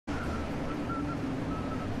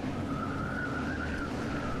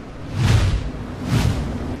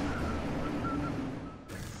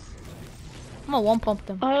I'm gonna one pump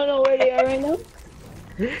them. I don't know where they are right now.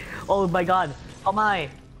 Oh my god. Oh my.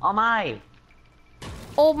 Oh my.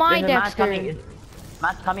 Oh my, There's a match Dexter. coming.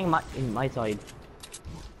 Match coming in my side.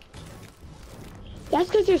 That's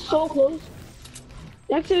because you're so close.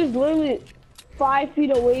 Dexter is literally 5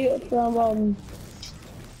 feet away from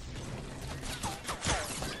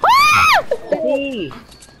Hey.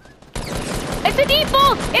 It's a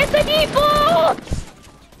default! It's a default!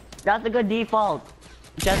 That's a good default.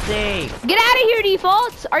 Just say. Get out of here,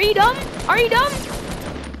 defaults! Are you dumb? Are you dumb?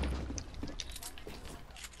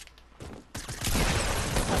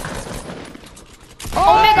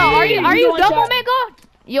 Oh, Omega, are you dumb, Omega?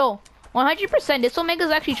 Yo, 100%. This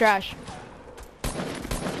Omega's actually trash.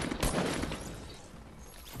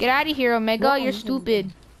 Get out of here, Omega. You're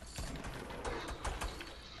stupid.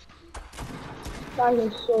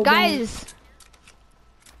 Guys.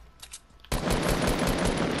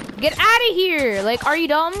 Get out of here! Like, are you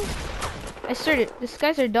dumb? I started. These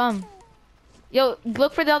guys are dumb. Yo,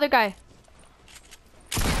 look for the other guy.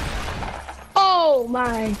 Oh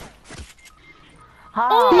my!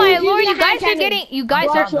 Oh my lord! You guys are getting. You guys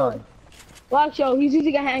are. Watch out! He's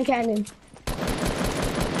using a hand cannon.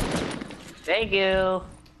 Thank you.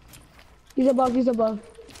 He's above. He's above.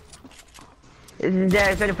 It's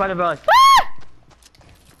there. It's in front of us. Ah!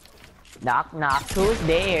 Knock knock. Who's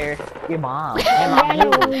there? Your mom.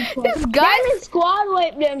 This guy squad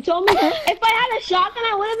wiped him. Told me if I had a shotgun,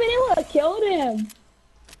 I would have been able to kill him.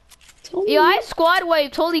 Yo, I squad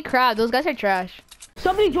wiped. Holy crap! Those guys are trash.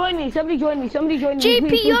 Somebody join me. Somebody join me. Somebody join me. JP,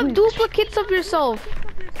 please, you have please. duplicates of yourself.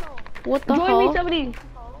 What the hell? Join me, somebody.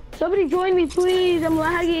 Somebody join me, please. I'm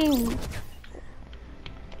lagging.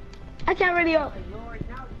 I can't ready up.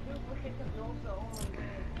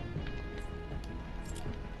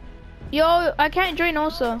 Yo, I can't join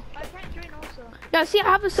also. Yeah, see, I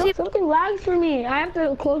have a seat. Something lags for me. I have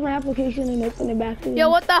to close my application and open it back again. Yo,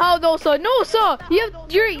 what the hell, Nosa? Nosa,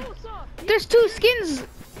 there's 2 skins.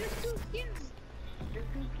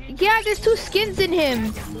 Yeah, there's 2 skins in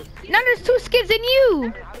him. Now there's 2 skins in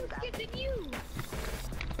you.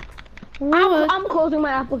 I'm closing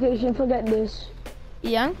my application. Forget this.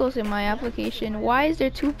 Yeah, I'm closing my application. Why is there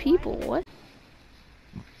 2 people? What?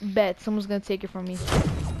 Bet someone's gonna take it from me.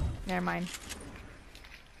 Never mind.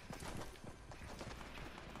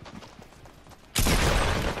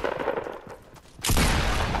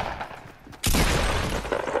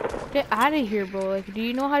 Get out of here, bro. Like, do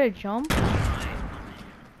you know how to jump?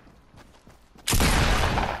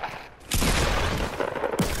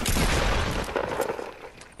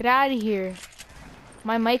 Get out of here.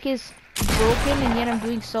 My mic is broken and yet I'm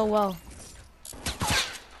doing so well.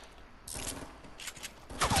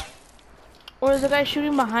 Or there's a guy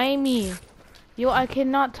shooting behind me. Yo, I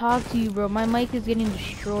cannot talk to you, bro. My mic is getting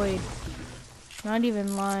destroyed. Not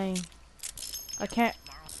even lying. I can't.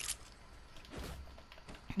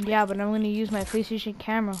 Yeah, but I'm gonna use my PlayStation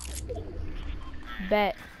camera.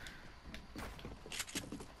 Bet.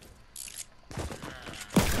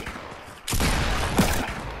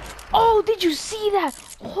 Oh, did you see that?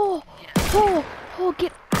 Oh,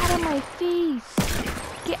 get out of my face.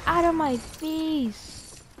 Get out of my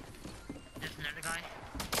face. There's another guy.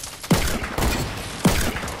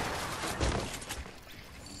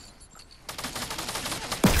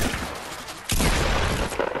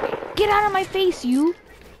 Get out of my face, you.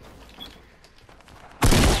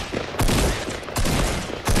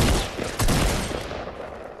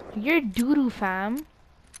 You're doo-doo, fam.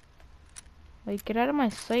 Like, get out of my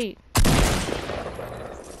sight.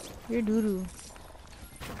 You're doo-doo.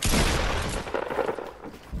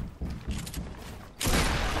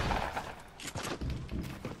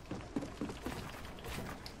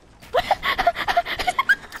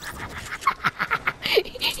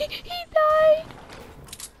 He died.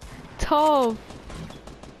 Tough.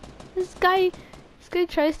 This guy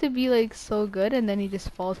tries to be like so good and then he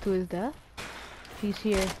just falls to his death. He's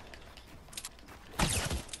here.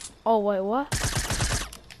 Oh wait, what?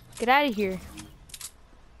 Get out of here.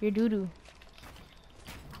 You're doo-doo.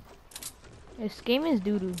 This game is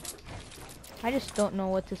doo-doo. I just don't know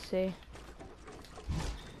what to say.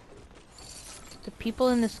 The people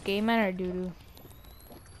in this game, man, are doo-doo.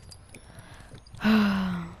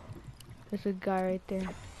 There's a guy right there.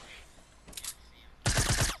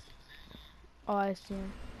 Oh, I see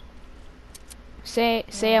him.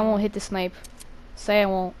 Say I won't hit the snipe. Say I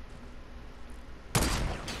won't.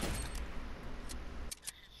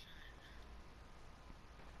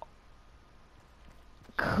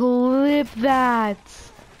 Clip that.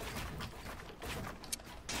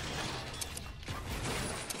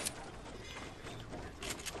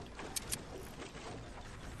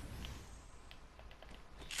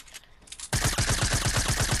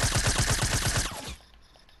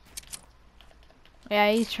 Yeah,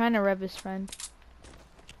 he's trying to rev his friend.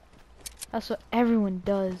 That's what everyone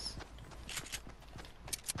does.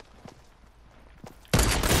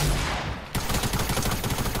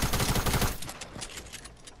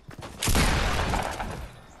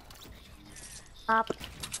 Up.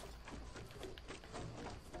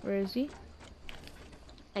 Where is he?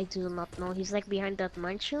 I do not know. He's like behind that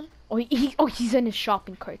mansion. Oh, he's in his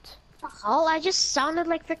shopping cart. Oh, I just sounded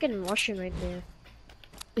like freaking Russian right there.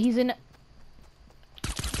 He's in.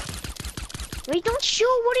 Wait, don't shoot!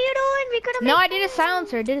 What are you doing? We could have. No, I did a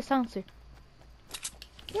silencer. I did a silencer.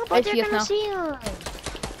 Yeah, I but see they're us gonna now. see us.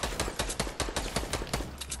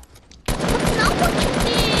 That's not what you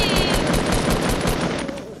did.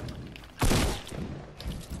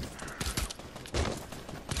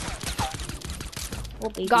 Oh,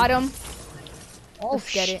 baby. Got him. Oh,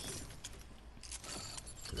 Let's get it.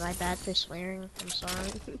 My bad for swearing. I'm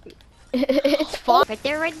sorry. It's fun. Right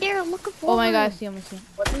there, right there. I'm looking for. Oh my god, I see him. I see him.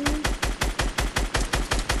 Oh,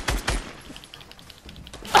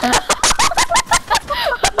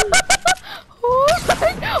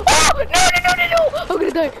 no! I'm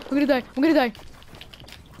gonna die. I'm gonna die. I'm gonna die.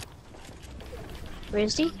 Where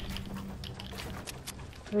is he?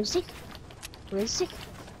 Where is he? Where is he?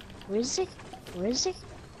 Where is he? Where is he?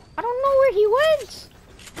 I don't know where he went.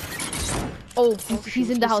 Oh, he's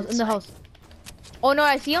in the he's house. In the house. Oh no,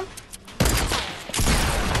 I see him.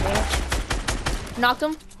 Knocked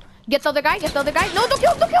him. Get the other guy. Get the other guy. No, don't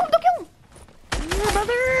kill him. Don't kill him. Don't kill him. Yeah,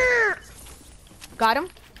 brother. Got him.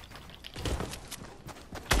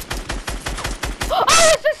 Oh,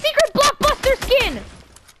 it's a secret blockbuster skin.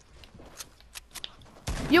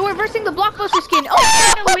 You're reversing the blockbuster skin.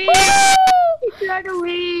 Oh, He tried to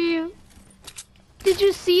leave. did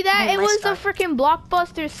you see that? Oh, It my was star. a freaking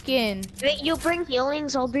blockbuster skin. Wait, you bring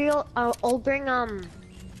healings. I'll bring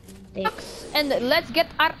things. And let's get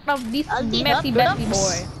out of this Ugly messy, duck messy ducks.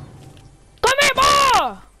 boy. Come here, boy!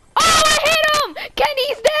 Oh, I hit him!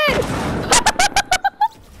 Kenny's dead!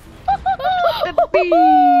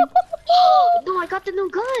 No, I got the new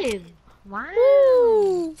gun. Wow.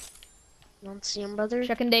 Woo. Don't see him, brother.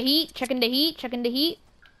 Checking the heat, checking the heat, checking the heat.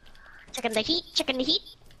 Checking the heat. Checking the heat.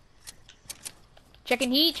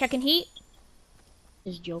 Checking heat, checking heat.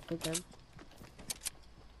 Just joke again.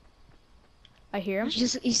 I hear him.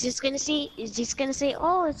 He's just gonna say. He's just gonna say,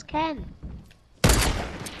 "Oh, it's Ken."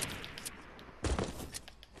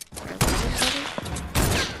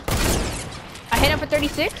 I hit him for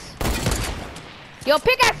 36. Yo,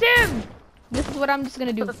 pickaxe him! This is what I'm just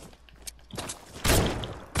gonna do. The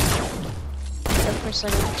for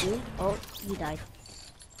 72. Oh, he died.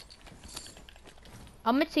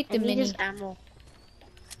 I'm gonna take I the need mini. his ammo.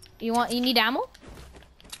 You need ammo?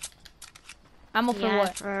 Ammo for Yeah,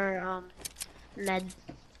 what? for med.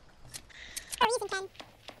 I'm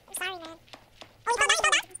sorry, man. Oh, you got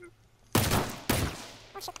that?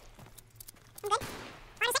 Oh, shit. I'm good.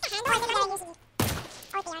 On a second hand, or is it gonna use me?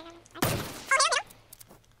 Oh, they are. Okay. Oh, there.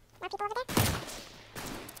 More people over there?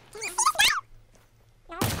 Damn it.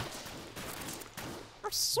 No. Oh,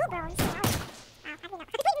 shoot, bro. This is loud. Wow, how do you know? Wait,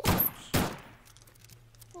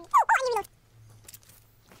 oh, I need to reload.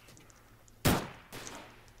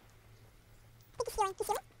 I think he's healing. He's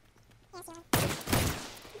healing? Yeah,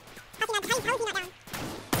 he's healing. How is he not down?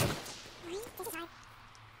 Right? This is hard.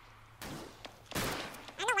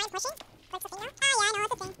 I don't know why I'm pushing, but it's a thing now. Ah, yeah, I know,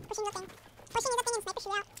 it's a thing. Pushing is a thing. Pushing is a thing in sniper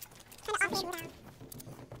shootout. Trying to off-road shootout.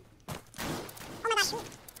 Oh my gosh, shoot.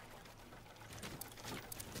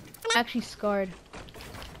 I'm actually scarred.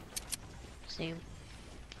 Same.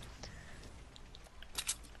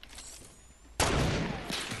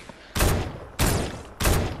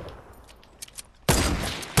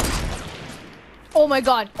 Oh my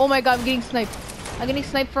god, I'm getting sniped. I'm getting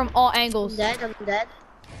sniped from all angles. I'm dead.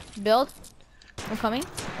 Build. I'm coming.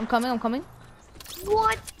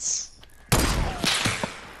 What?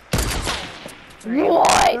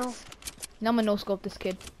 What? No. Now I'm gonna no-scope this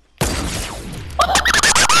kid.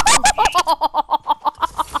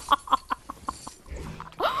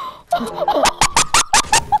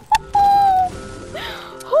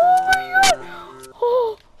 Oh my god!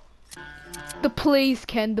 Oh. The plays,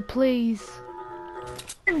 Ken, the plays.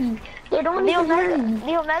 They don't the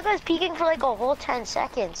Omega is peeking for like a whole 10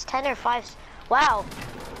 seconds. 10 or 5. Wow.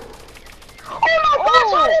 Oh my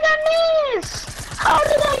gosh, how did I miss? How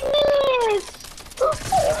did I miss?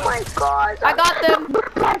 Oh my god. I got them.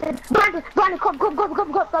 Brandon, come.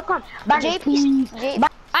 Brandon, please.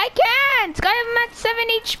 I can't! I'm at 7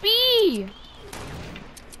 HP!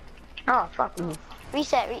 Oh, fuck me.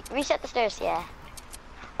 Reset the stairs, yeah.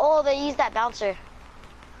 Oh, they used that bouncer.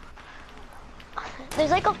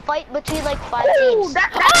 There's like a fight between like 5 teams.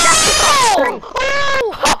 Oh!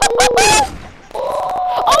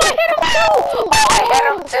 Oh, I hit him too! Oh, I hit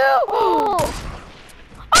him too!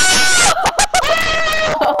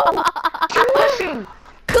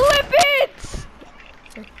 Clip it!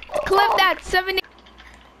 Clip that 7.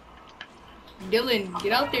 Dylan,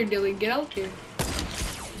 get out there, Dylan, get out there.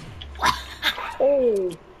 Oh.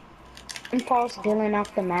 Impulse Dylan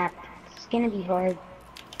off the map. It's gonna be hard.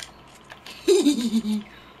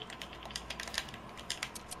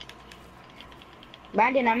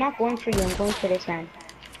 Brandon, I'm not going for you. I'm going for this man.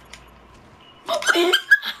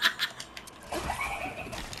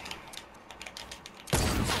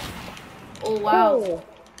 Oh wow. Oh.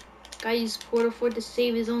 Guys, poor afford to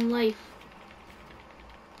save his own life.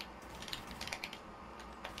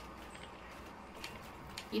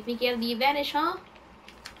 You think you have the advantage, huh?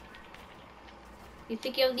 You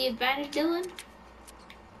think you have the advantage, Dylan?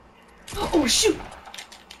 Oh shoot!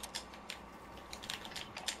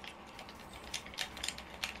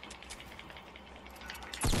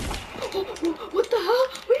 What the hell?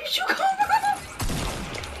 Where did you come from?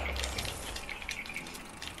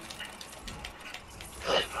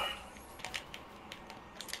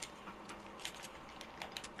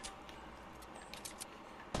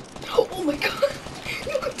 Oh my god!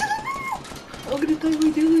 I'm gonna die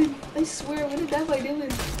by Dylan. I swear, I'm gonna die by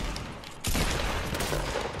Dylan.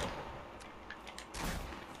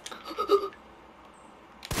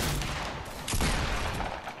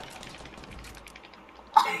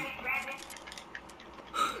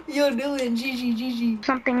 Yo, Dylan, GG.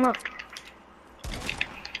 Something, look.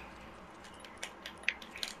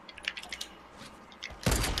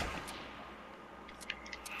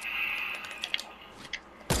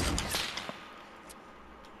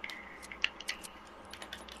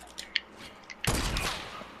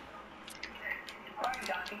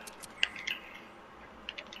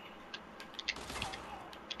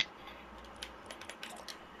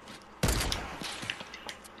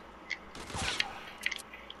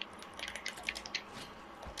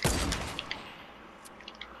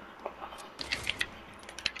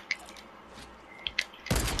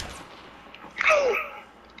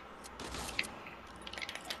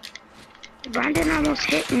 Brandon almost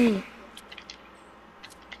hit me.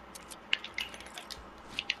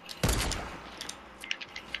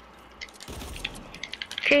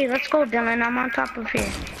 Okay, let's go, Dylan. I'm on top of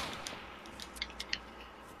here.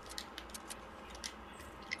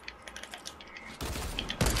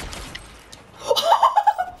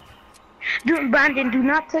 Brandon, do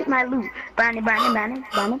not take my loot. Brandon. I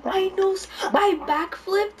know. I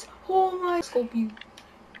backflipped. Oh my. Scope you.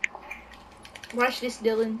 Watch this,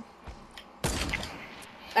 Dylan.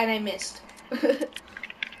 And I missed.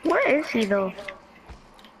 Where is he though?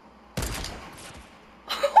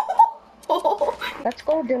 Let's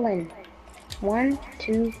go, Dylan. 1,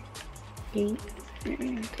 2, 3.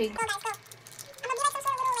 Pig.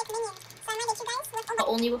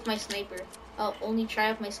 Only with my sniper. I'll only try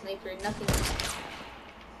with my sniper, nothing else.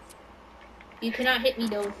 You cannot hit me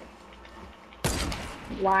though.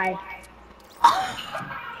 Why?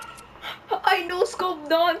 I know scope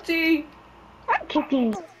Dante. I'm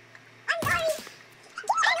kicking.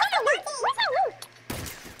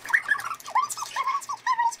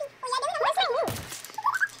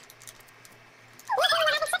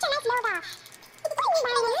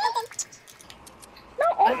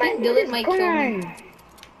 I think Dylan might kill me.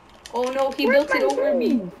 Oh no, he built it over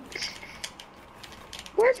me.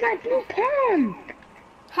 Where's my blue pump?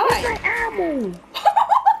 Hi. Where's my ammo?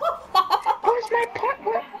 Where's my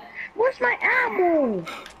pump? Where's my ammo?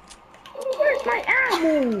 Where's my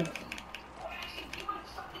ammo?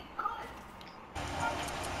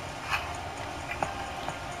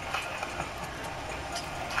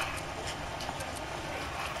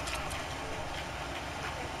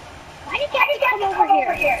 Why did Daddy come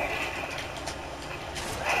over here?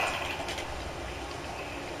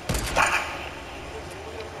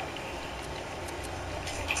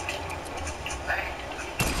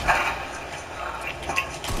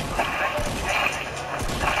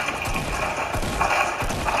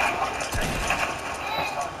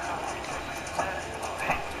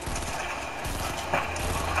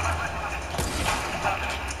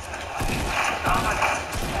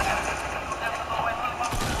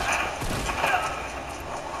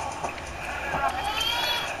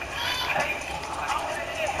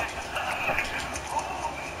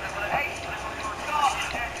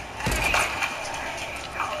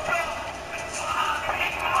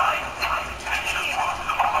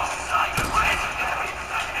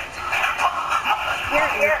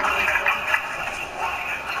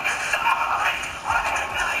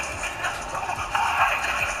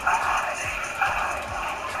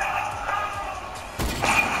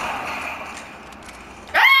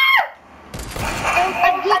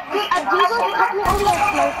 Abdigo's technically a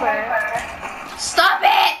sniper. Stop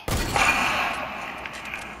it!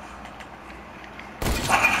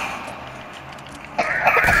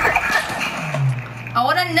 I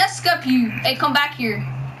wanna Nescup you. Hey, come back here.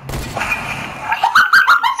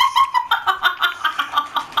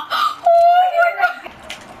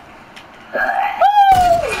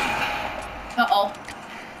 Uh-oh.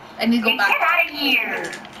 I need to go back. Get out of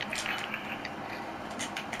here!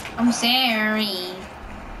 I'm sorry.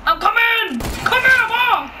 I'm coming! Come here,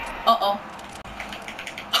 mom! Uh-oh.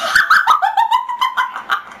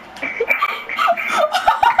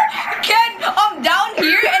 Ken, I'm down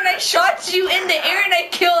here and I shot you in the air